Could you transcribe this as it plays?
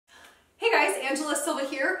Angela Silva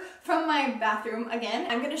here from my bathroom again.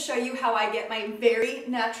 I'm going to show you how I get my very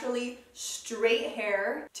naturally straight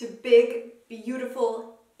hair to big,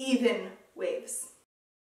 beautiful, even waves.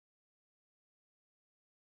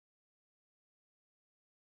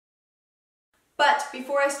 But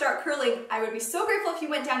before I start curling, I would be so grateful if you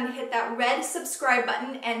went down and hit that red subscribe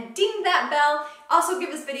button and ding that bell. Also give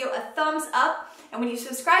this video a thumbs up. And when you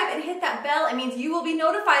subscribe and hit that bell, it means you will be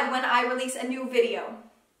notified when I release a new video.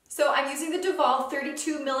 So I'm using the Duval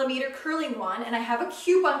 32mm curling wand, and I have a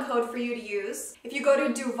coupon code for you to use. If you go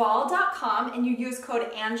to duval.com and you use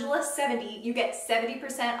code ANGELA70, you get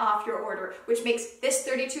 70% off your order, which makes this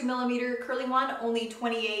 32mm curling wand only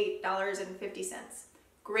 $28.50.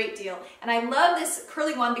 Great deal. And I love this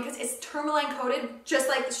curling wand because it's tourmaline coated, just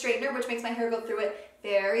like the straightener, which makes my hair go through it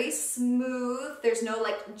very smooth. There's no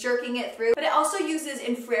like jerking it through. But it also uses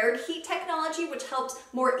infrared heat technology, which helps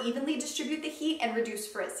more evenly distribute the heat and reduce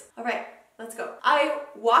frizz. All right, let's go. I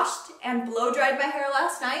washed and blow dried my hair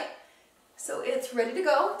last night, so it's ready to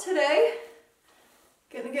go today.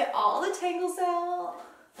 Gonna get all the tangles out,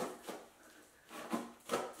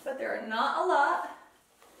 but there are not a lot.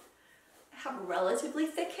 I have relatively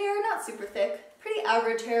thick hair, not super thick, pretty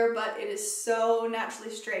average hair, but it is so naturally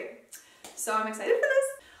straight. So I'm excited for this.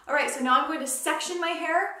 All right, so now I'm going to section my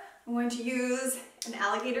hair. I'm going to use an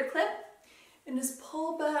alligator clip and just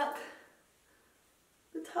pull back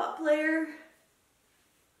the top layer,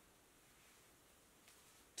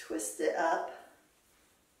 twist it up,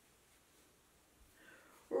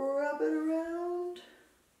 rub it around,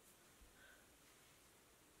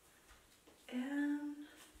 and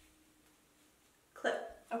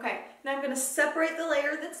clip. Okay, now I'm going to separate the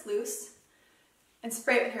layer that's loose and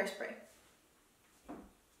spray it with hairspray.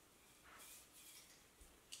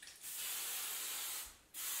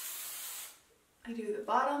 I do the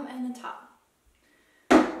bottom and the top.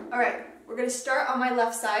 All right, we're going to start on my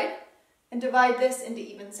left side and divide this into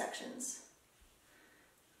even sections.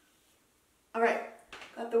 All right,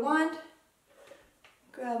 got the wand,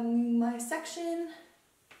 grab my section.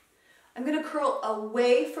 I'm going to curl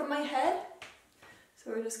away from my head. So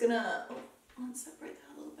we're just gonna, let's separate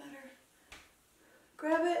that a little better.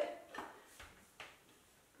 Grab it,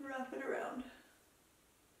 wrap it around.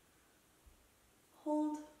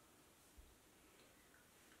 Hold.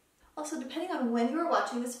 Also, depending on when you are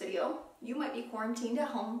watching this video, you might be quarantined at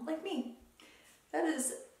home like me. That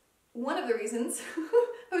is one of the reasons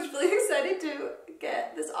I was really excited to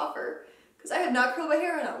get this offer, because I have not curled my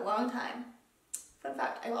hair in a long time. Fun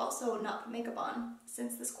fact, I've also not put makeup on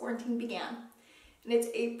since this quarantine began. And it's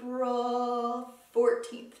April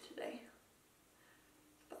 14th today.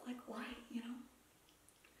 But like, why, you know?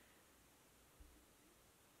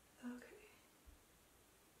 Okay.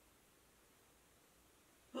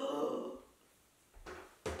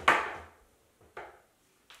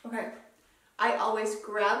 Okay. I always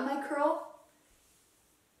grab my curl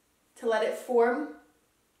to let it form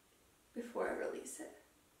before I release it.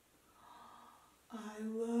 I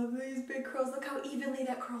love these big curls. Look how evenly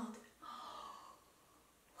that curled.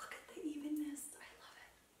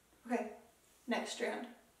 Okay, next strand.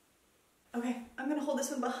 Okay, I'm gonna hold this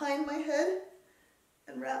one behind my head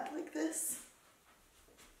and wrap like this.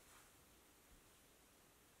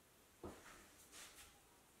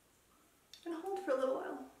 And hold for a little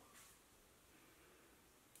while.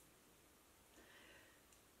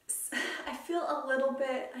 I feel a little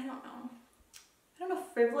bit, I don't know if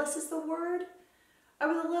frivolous is the word. I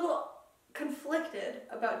was a little conflicted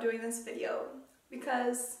about doing this video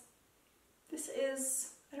because this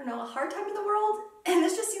is, I don't know, a hard time in the world, and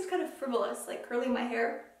this just seems kind of frivolous, like curling my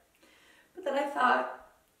hair. But then I thought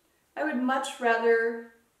I would much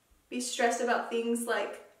rather be stressed about things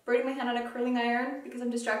like burning my hand on a curling iron because I'm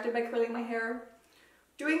distracted by curling my hair,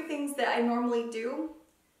 doing things that I normally do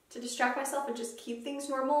to distract myself and just keep things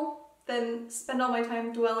normal, than spend all my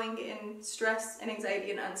time dwelling in stress and anxiety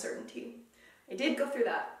and uncertainty. I did go through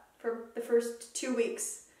that for the first 2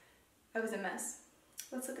 weeks. I was a mess.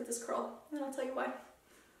 Let's look at this curl, and I'll tell you why.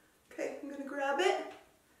 Okay, I'm gonna grab it,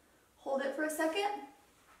 hold it for a second.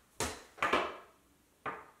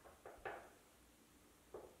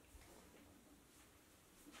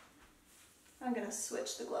 I'm gonna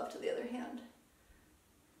switch the glove to the other hand.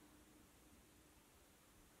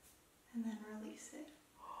 And then release it.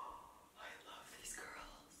 Oh, I love these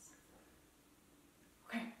curls.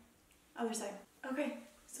 Okay, other side. Okay,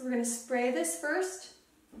 so we're gonna spray this first.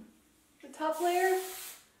 The top layer,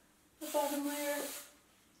 the bottom layer.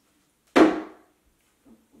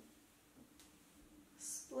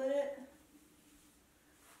 Split it,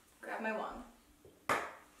 grab my wand.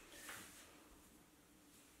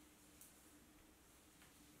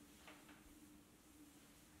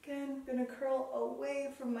 I'm gonna curl away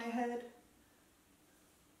from my head.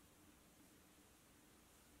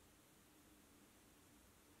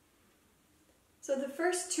 So the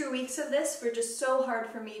first 2 weeks of this were just so hard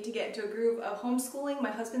for me to get into a groove of homeschooling. My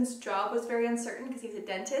husband's job was very uncertain because he's a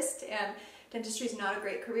dentist, and dentistry is not a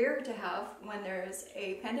great career to have when there's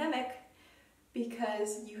a pandemic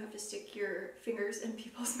because you have to stick your fingers in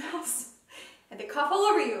people's mouths and they cough all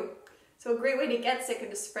over you. So a great way to get sick and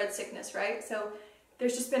to spread sickness, right? So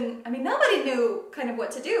there's just been, I mean, nobody knew kind of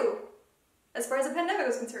what to do as far as the pandemic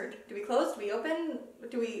was concerned. Do we close? Do we open? What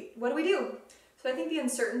do we do? So I think the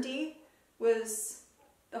uncertainty was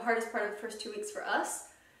the hardest part of the first 2 weeks for us.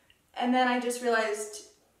 And then I just realized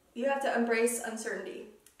you have to embrace uncertainty.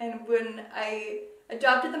 And when I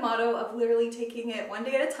adopted the motto of literally taking it one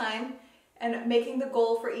day at a time and making the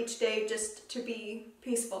goal for each day just to be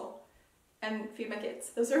peaceful and feed my kids.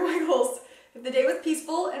 Those are my goals. If the day was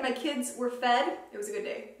peaceful and my kids were fed, it was a good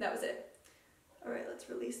day. That was it. All right, let's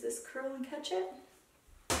release this curl and catch it.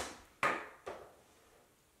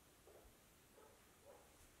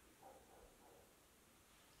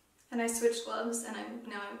 And I switched gloves, and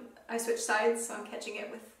I switched sides, so I'm catching it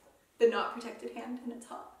with the not protected hand, and it's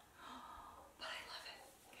hot. But I love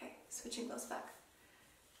it. Okay, switching gloves back.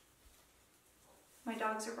 My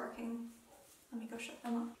dogs are barking. Let me go shut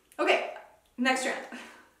them off. Okay, next strand.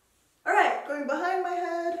 All right, going behind my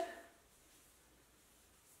head.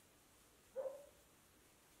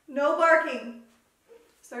 No barking.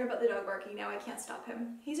 Sorry about the dog barking. Now I can't stop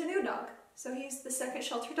him. He's a new dog, so he's the second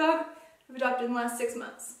shelter dog I've adopted in the last 6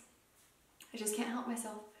 months. I just can't help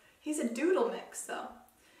myself. He's a doodle mix, though.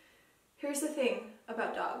 Here's the thing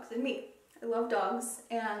about dogs and me. I love dogs,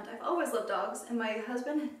 and I've always loved dogs, and my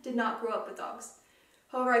husband did not grow up with dogs.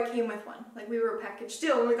 However, I came with one. Like, we were a package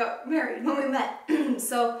deal when we got married, when we met.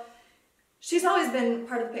 So she's always been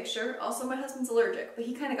part of the picture. Also, my husband's allergic, but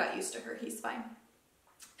he kind of got used to her. He's fine.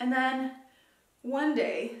 And then one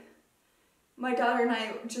day, my daughter and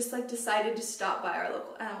I just like decided to stop by our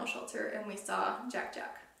local animal shelter, and we saw Jack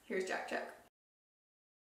Jack. Here's Jack Jack.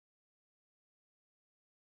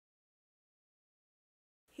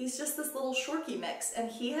 He's just this little Shorkie mix, and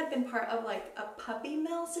he had been part of like a puppy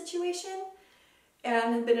mill situation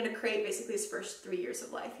and had been in a crate basically his first 3 years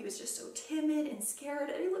of life. He was just so timid and scared,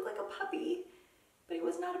 and he looked like a puppy, but he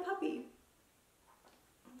was not a puppy.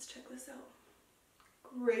 Let's check this out.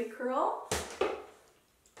 Great curl.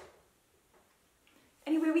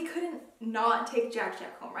 Anyway, we couldn't not take Jack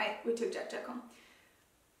Jack home, right? We took Jack Jack home.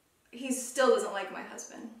 He still doesn't like my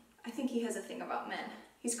husband. I think he has a thing about men.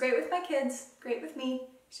 He's great with my kids, great with me.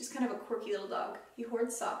 He's just kind of a quirky little dog. He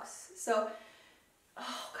hoards socks. So,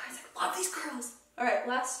 oh guys, I love these curls. All right,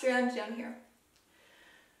 last strand down here.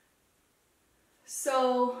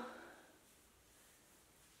 So,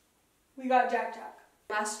 we got Jack Jack.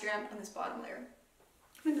 Last strand on this bottom layer.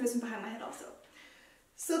 I'm gonna do this one behind my head also.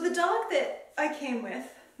 So the dog that I came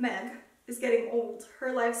with, Meg, is getting old.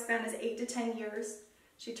 Her lifespan is 8 to 10 years.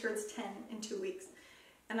 She turns 10 in 2 weeks.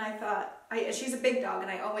 And I thought, she's a big dog,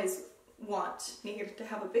 and I always needed to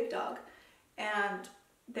have a big dog. And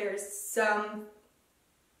there's some,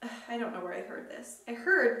 I don't know where I heard this. I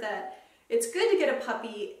heard that it's good to get a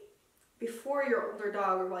puppy before your older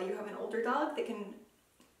dog, or while you have an older dog that can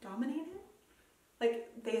dominate it.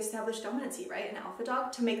 Like, they establish dominancy, right? An alpha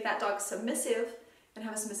dog, to make that dog submissive and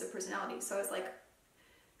have a submissive personality. So I was like,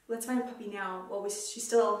 let's find a puppy now. Well, she's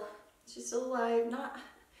still alive.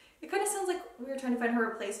 It kind of sounds like we were trying to find her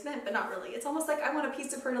replacement, but not really. It's almost like I want a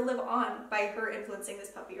piece of her to live on by her influencing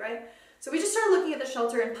this puppy, right? So we just started looking at the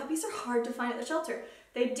shelter, and puppies are hard to find at the shelter.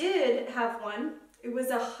 They did have one. It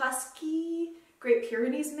was a Husky Great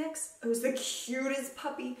Pyrenees mix. It was the cutest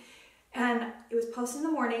puppy. And it was posted in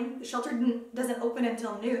the morning. The shelter doesn't open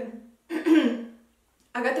until noon.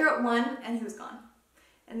 I got there at 1 and he was gone.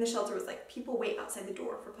 And the shelter was like, people wait outside the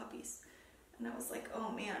door for puppies. And I was like,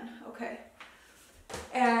 oh man, okay.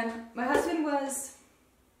 And my husband was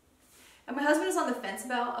on the fence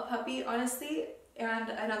about a puppy, honestly, and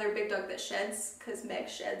another big dog that sheds, because Meg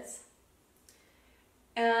sheds.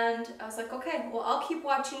 And I was like, okay, well, I'll keep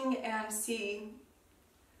watching and see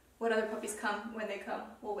what other puppies come when they come.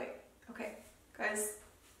 We'll wait. Okay, guys.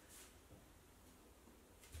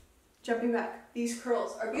 Jumping back. These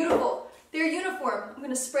curls are beautiful. They're uniform. I'm going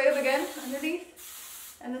to spray them again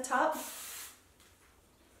underneath and the top.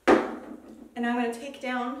 And I'm going to take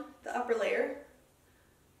down the upper layer.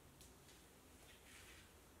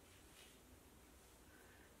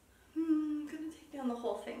 I'm going to take down the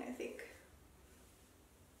whole thing, I think.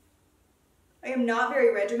 I am not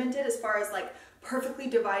very regimented as far as like perfectly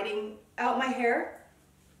dividing out my hair.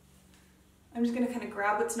 I'm just going to kind of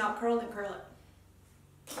grab what's not curled and curl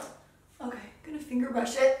it. Okay, gonna finger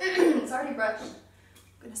brush it. It's already brushed. I'm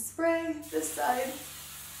gonna spray this side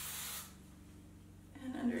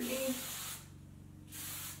and underneath.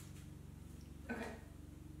 Okay.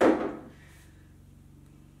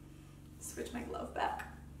 Switch my glove back.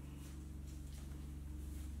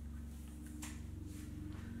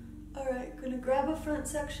 All right, gonna grab a front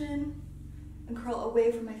section and curl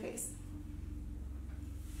away from my face.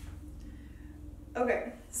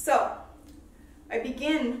 Okay, so I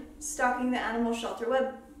begin stalking the animal shelter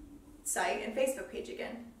website and Facebook page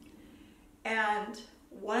again. And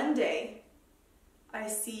one day I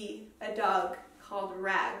see a dog called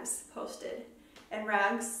Rags posted. And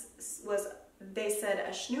Rags was, they said,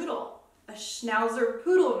 a schnoodle, a schnauzer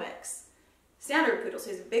poodle mix. Standard poodle, so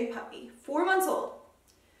he's a big puppy, 4 months old.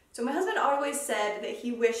 So my husband always said that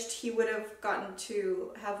he wished he would have gotten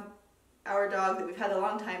to have our dog that we've had a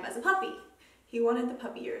long time as a puppy. He wanted the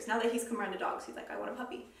puppy years. Now that he's come around to dogs, he's like, I want a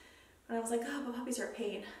puppy. And I was like, oh, but puppies are a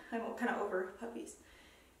pain. I'm kind of over puppies.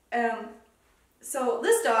 So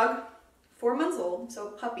this dog, 4 months old,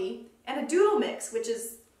 so puppy, and a doodle mix, which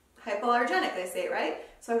is hypoallergenic, they say, right?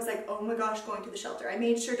 So I was like, oh my gosh, going to the shelter. I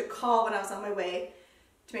made sure to call when I was on my way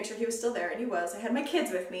to make sure he was still there, and he was. I had my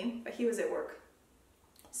kids with me, but he was at work.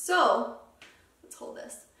 So, let's hold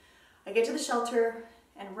this. I get to the shelter,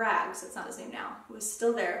 and Rags, that's not his name now, was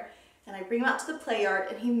still there. And I bring him out to the play yard,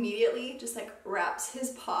 and he immediately just like wraps his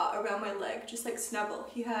paw around my leg, just like snuggle.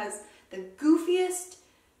 He has the goofiest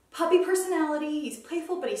puppy personality. He's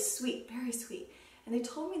playful, but he's sweet, very sweet. And they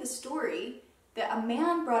told me the story that a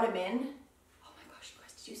man brought him in. Oh my gosh, you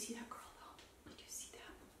guys, did you see that girl though? Did you see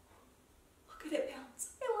that? Look at it bounce.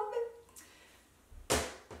 I love it.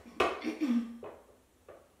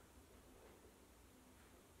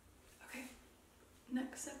 Okay,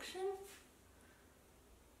 next section.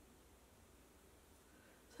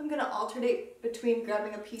 I'm going to alternate between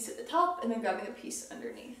grabbing a piece at the top and then grabbing a piece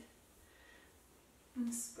underneath.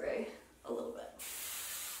 And spray a little bit.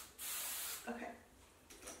 Okay.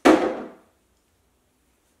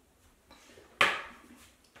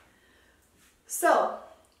 So,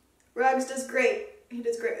 Rags does great. He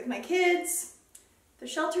does great with my kids. The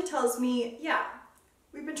shelter tells me, yeah,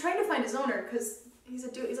 we've been trying to find his owner because he's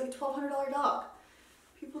like a $1,200 dog.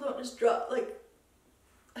 People don't just drop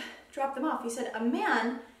them off. He said a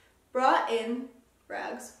man brought in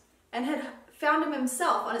Rags and had found him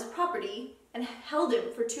himself on his property and held him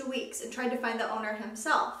for 2 weeks and tried to find the owner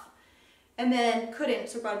himself, and then couldn't,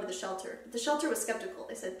 so brought him to the shelter. But the shelter was skeptical.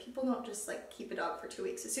 They said people don't just like keep a dog for 2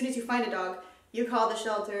 weeks. As soon as you find a dog, you call the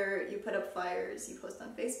shelter, you put up flyers, you post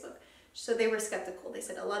on Facebook. So they were skeptical. They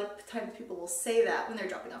said a lot of times people will say that when they're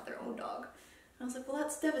dropping off their own dog. And I was like, well,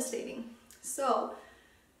 that's devastating. So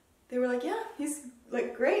they were like, yeah, he's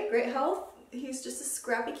like great health. He's just a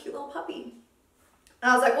scrappy, cute little puppy.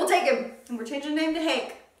 And I was like, we'll take him. And we're changing the name to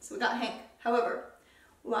Hank. So we got Hank. However,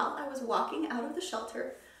 while I was walking out of the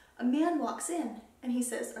shelter, a man walks in and he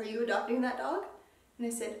says, are you adopting that dog? And I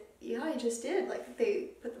said, yeah, I just did. Like, they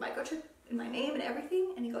put the microchip in my name and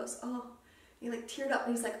everything. And he goes, oh, and he like teared up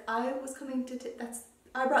and he's like, I was coming to,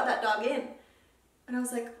 I brought that dog in. And I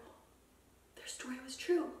was like, their story was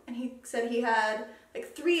true. And he said he had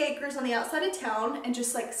like 3 acres on the outside of town and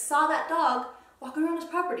just like saw that dog walking around his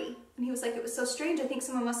property. And he was like, it was so strange. I think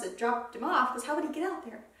someone must have dropped him off because how would he get out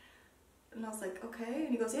there? And I was like, okay. And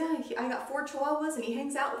he goes, yeah, I got 4 chihuahuas and he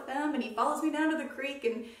hangs out with them and he follows me down to the creek.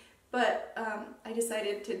 But I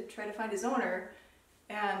decided to try to find his owner,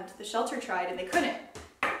 and the shelter tried and they couldn't.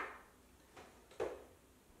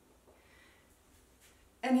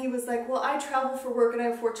 And he was like, well, I travel for work and I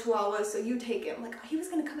have 4 chihuahuas, so you take him. Like, he was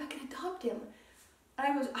gonna come back and adopt him. And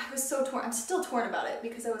I was so torn. I'm still torn about it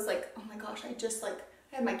because I was like, oh my gosh, I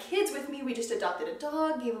had my kids with me. We just adopted a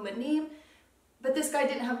dog, gave him a name. But this guy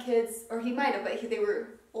didn't have kids, or he might have, but they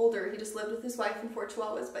were older. He just lived with his wife and 4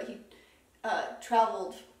 chihuahuas, but he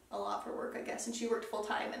traveled a lot for work, I guess, and she worked full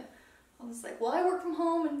time. And I was like, well, I work from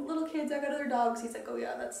home and little kids, I got other dogs. He's like, oh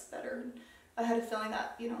yeah, that's better. And I had a feeling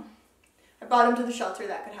that, you know, I brought him to the shelter,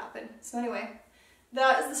 that could happen. So anyway,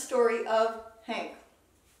 that is the story of Hank.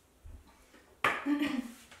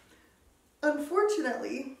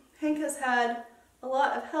 Unfortunately, Hank has had a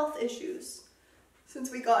lot of health issues since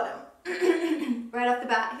we got him. Right off the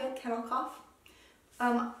bat, he had kennel cough.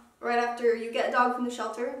 Right after you get a dog from the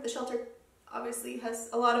shelter obviously has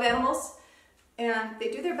a lot of animals, and they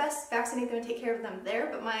do their best to vaccinate them and take care of them there,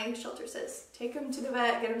 but my shelter says, take him to the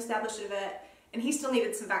vet, get him established at a vet, and he still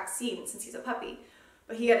needed some vaccines since he's a puppy,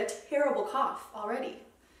 but he had a terrible cough already.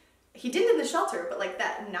 He didn't in the shelter, but like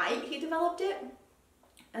that night he developed it.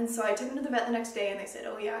 And so I took him to the vet the next day and they said,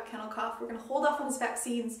 oh yeah, kennel cough, we're gonna hold off on his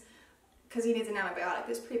vaccines because he needs an antibiotic. It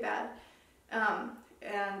was pretty bad.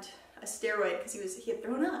 and a steroid because he had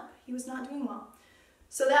thrown up. He was not doing well.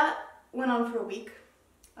 So that went on for a week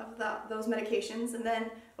of those medications, and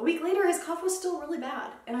then a week later his cough was still really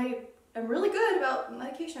bad. And I am really good about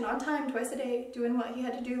medication, on time, twice a day, doing what he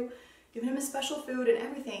had to do, giving him his special food and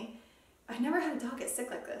everything. I never had a dog get sick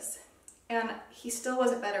like this. And he still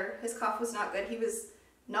wasn't better. His cough was not good. He was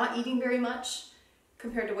not eating very much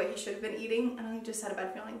compared to what he should have been eating, and I just had a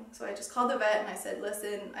bad feeling. So I just called the vet and I said,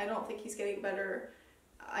 listen, I don't think he's getting better.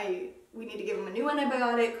 We need to give him a new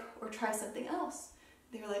antibiotic or try something else.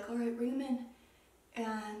 They were like, all right, bring him in.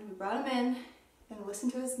 And we brought him in and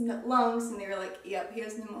listened to his lungs, and they were like, yep, he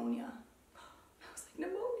has pneumonia. I was like,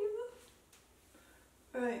 pneumonia?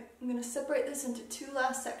 All right, I'm gonna separate this into two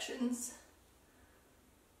last sections.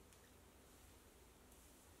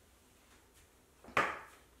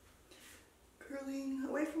 Curling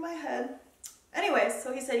away from my head. Anyway,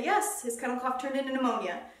 so he said yes, his kennel cough turned into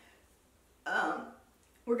pneumonia.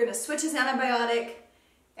 We're gonna switch his antibiotic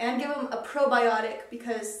and give him a probiotic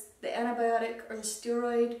because the antibiotic or the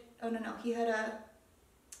steroid, oh no, he had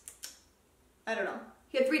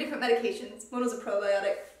he had 3 different medications. One was a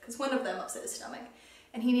probiotic because one of them upset his stomach,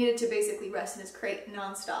 and he needed to basically rest in his crate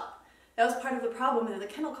nonstop. That was part of the problem with the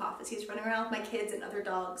kennel cough, is he's running around with my kids and other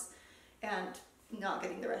dogs and not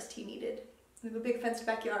getting the rest he needed. We have a big fenced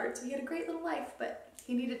backyard, so he had a great little life, but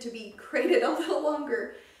he needed to be crated a little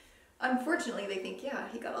longer. Unfortunately, they think, yeah,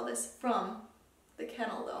 he got all this from the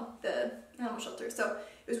kennel though, the animal shelter. So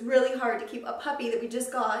it was really hard to keep a puppy that we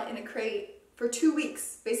just got in a crate for 2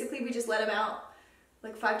 weeks. Basically, we just let him out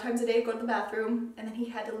like 5 times a day to go to the bathroom, and then he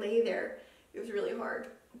had to lay there. It was really hard,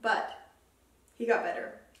 but he got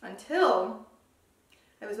better until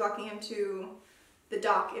I was walking him to the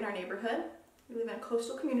dock in our neighborhood. We live in a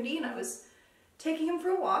coastal community, and I was taking him for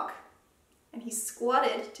a walk, and he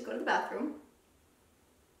squatted to go to the bathroom.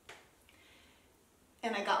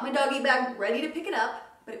 And I got my doggy bag ready to pick it up,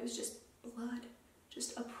 but it was just blood,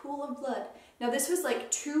 just a pool of blood. Now this was like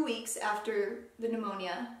 2 weeks after the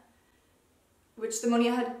pneumonia, which the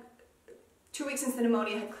pneumonia had, 2 weeks since the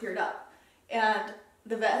pneumonia had cleared up. And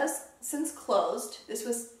the vet has since closed. This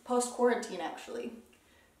was post-quarantine actually.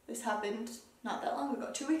 This happened not that long ago,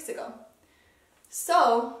 2 weeks ago.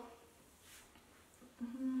 So,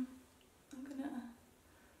 I'm gonna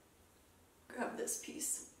grab this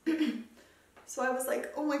piece. So I was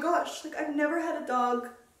like, oh my gosh, like I've never had a dog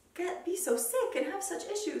be so sick and have such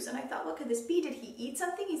issues. And I thought, what could this be? Did he eat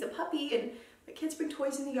something? He's a puppy, and my kids bring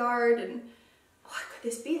toys in the yard, and what could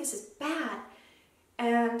this be? This is bad.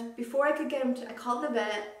 And before I could get him I called the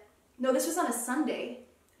vet. No, this was on a Sunday.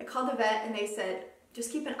 I called the vet and they said,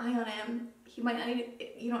 just keep an eye on him. He might not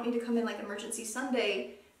you don't need to come in like emergency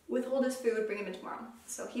Sunday, withhold his food, bring him in tomorrow.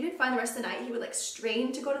 So he did fine the rest of the night. He would like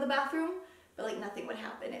strain to go to the bathroom, but like nothing would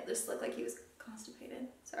happen. It just looked like he was constipated.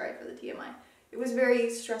 Sorry for the TMI. It was very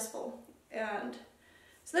stressful. And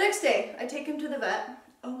so the next day I take him to the vet.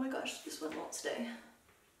 Oh my gosh, this one won't stay.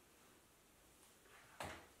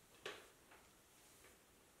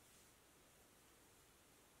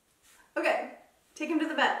 Okay, take him to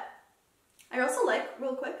the vet. I also like,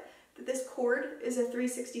 real quick, that this cord is a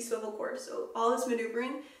 360 swivel cord. So all this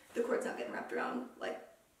maneuvering, the cord's not getting wrapped around, like,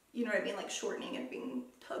 you know what I mean, like shortening and being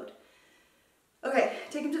tugged. Okay,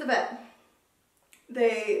 take him to the vet.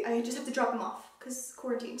 I just have to drop him off because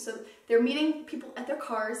quarantine. So they're meeting people at their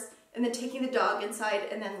cars and then taking the dog inside,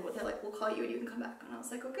 and then they're like, we'll call you and you can come back. And I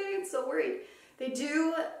was like, okay, I'm so worried. They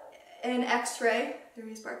do an x-ray, there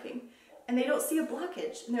he's barking, and they don't see a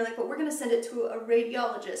blockage. And they're like, but we're gonna send it to a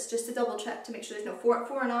radiologist just to double check to make sure there's no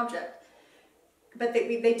foreign object. But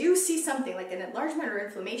they do see something like an enlargement or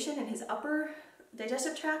inflammation in his upper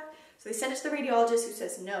digestive tract. So they send it to the radiologist, who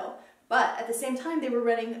says no. But at the same time, they were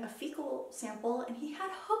running a fecal sample and he had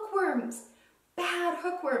hookworms, bad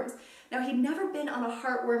hookworms. Now he'd never been on a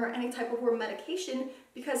heartworm or any type of worm medication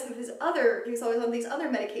because of he was always on these other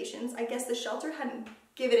medications. I guess the shelter hadn't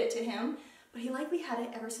given it to him, but he likely had it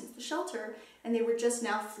ever since the shelter, and they were just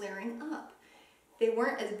now flaring up. They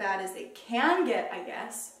weren't as bad as they can get, I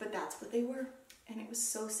guess, but that's what they were. And it was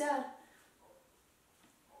so sad.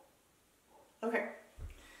 Okay,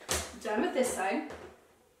 done with this side.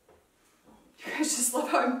 You guys just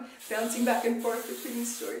love how I'm bouncing back and forth between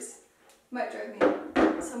these stories. Might drive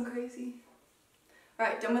me some crazy.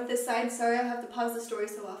 Alright, done with this side. Sorry I have to pause the story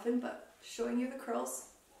so often, but showing you the curls.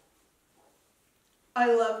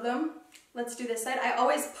 I love them. Let's do this side. I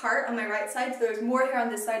always part on my right side, so there's more hair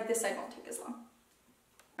on this side. This side won't take as long.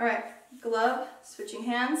 Alright, glove, switching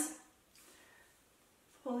hands.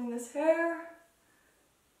 Pulling this hair.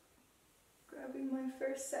 Grabbing my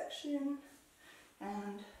first section.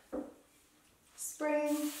 And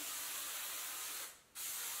spraying.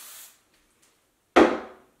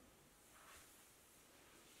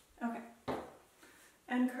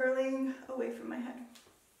 curling away from my head.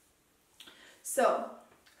 So,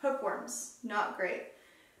 hookworms, not great.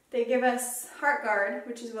 They give us Heartgard,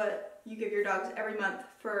 which is what you give your dogs every month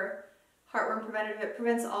for heartworm preventative. It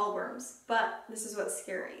prevents all worms, but this is what's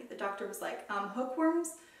scary. The doctor was like,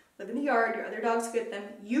 hookworms live in the yard, your other dogs get them,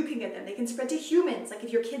 you can get them. They can spread to humans. Like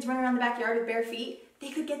if your kids run around the backyard with bare feet,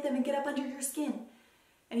 they could get them and get up under your skin.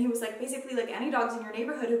 And he was like, basically like any dogs in your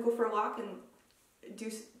neighborhood who go for a walk and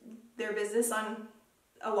do their business on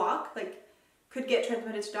a walk, like could get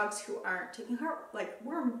transmitted to dogs who aren't taking monthly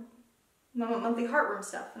heartworm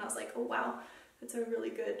stuff. And I was like, oh wow, that's a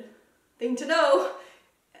really good thing to know.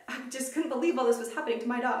 I just couldn't believe all this was happening to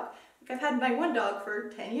my dog. Like I've had my one dog for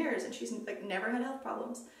 10 years and she's like never had health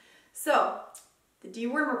problems. So the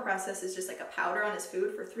dewormer process is just like a powder on his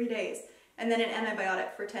food for 3 days and then an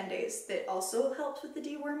antibiotic for 10 days that also helps with the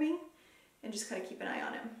deworming, and just kind of keep an eye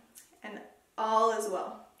on him. And all is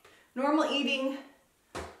well. Normal eating,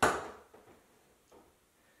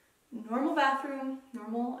 normal bathroom,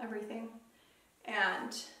 normal everything.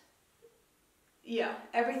 And yeah,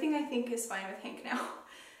 everything I think is fine with Hank now.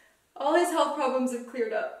 All his health problems have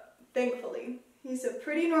cleared up, thankfully. He's a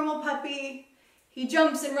pretty normal puppy. He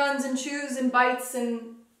jumps and runs and chews and bites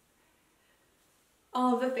and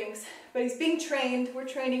all of the things. But he's being trained. We're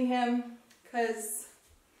training him because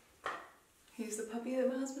he's the puppy that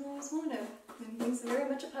my husband always wanted. And he's very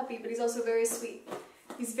much a puppy, but he's also very sweet.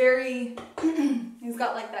 He's very, he's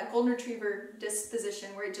got like that golden retriever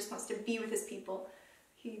disposition where he just wants to be with his people.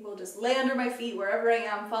 He will just lay under my feet wherever I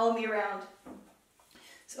am, follow me around.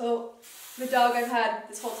 So the dog I've had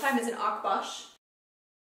this whole time is an Akbash,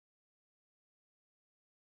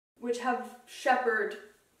 which have shepherd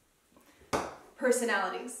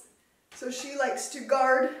personalities. So she likes to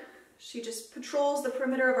guard. She just patrols the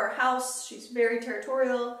perimeter of our house. She's very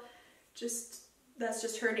territorial. That's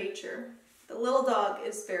just her nature. The little dog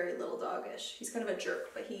is very little doggish. He's kind of a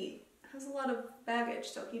jerk, but he has a lot of baggage,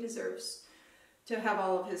 so he deserves to have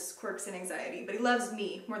all of his quirks and anxiety. But he loves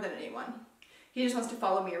me more than anyone. He just wants to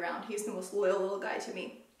follow me around. He's the most loyal little guy to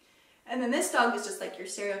me. And then this dog is just like your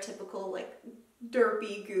stereotypical, like,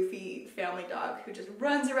 derpy, goofy family dog who just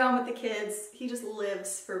runs around with the kids. He just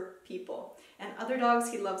lives for people. And other dogs,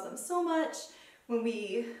 he loves them so much. When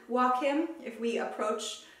we walk him, if we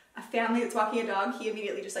approach a family that's walking a dog, he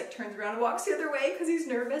immediately just like turns around and walks the other way because he's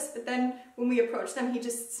nervous. But then when we approach them, he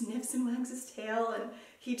just sniffs and wags his tail, and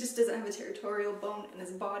he just doesn't have a territorial bone in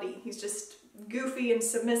his body. He's just goofy and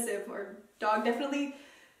submissive. Our dog definitely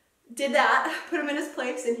did that, put him in his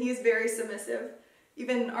place, and he is very submissive.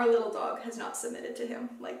 Even our little dog has not submitted to him.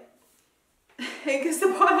 Like, Hank is the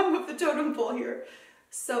bottom of the totem pole here.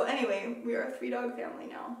 So anyway, we are a 3-dog family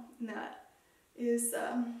now, and that is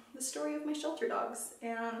the story of my shelter dogs.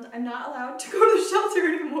 And I'm not allowed to go to the shelter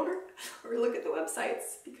anymore or look at the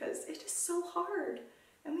websites because it is so hard.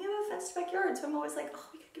 And we have a fenced backyard, so I'm always like, oh,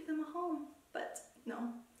 we could give them a home, but no.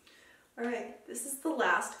 All right, this is the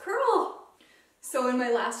last curl. So in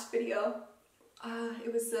my last video,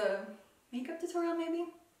 it was a makeup tutorial maybe?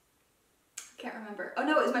 I can't remember. Oh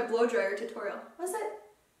no, it was my blow dryer tutorial. Was it?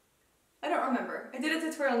 I don't remember. I did a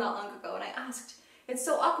tutorial not long ago and I asked, it's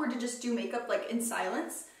so awkward to just do makeup like in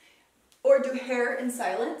silence or do hair in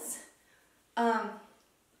silence. I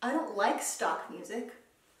don't like stock music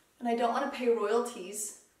and I don't want to pay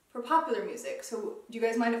royalties for popular music. So do you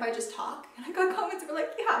guys mind if I just talk? And I got comments that were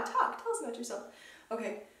like, yeah, talk, tell us about yourself.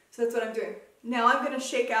 Okay, so that's what I'm doing. Now I'm gonna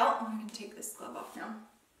shake out. I'm gonna take this glove off now.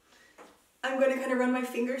 I'm gonna kind of run my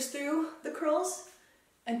fingers through the curls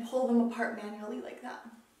and pull them apart manually like that.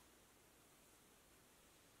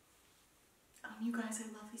 You guys, I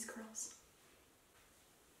love these curls.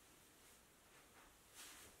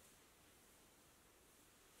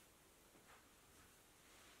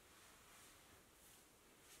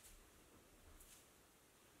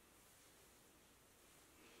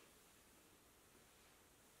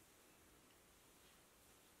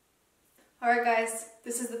 Alright guys,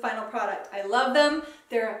 this is the final product. I love them.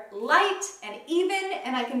 They're light and even,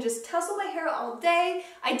 and I can just tussle my hair all day.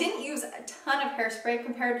 I didn't use a ton of hairspray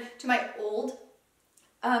compared to my old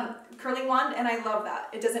curling wand, and I love that.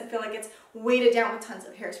 It doesn't feel like it's weighted down with tons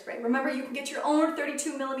of hairspray. Remember, you can get your own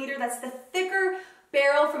 32mm. That's the thicker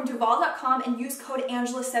barrel from Duval.com and use code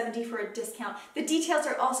Angela70 for a discount. The details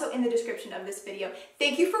are also in the description of this video.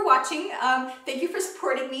 Thank you for watching. Thank you for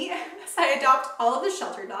supporting me as I adopt all of the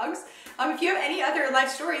shelter dogs. If you have any other life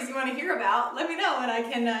stories you want to hear about, let me know and I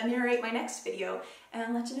can narrate my next video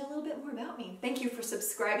and let you know a little bit more about me. Thank you for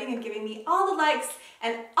subscribing and giving me all the likes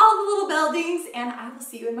and all the little bell dings, and I will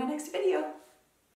see you in my next video.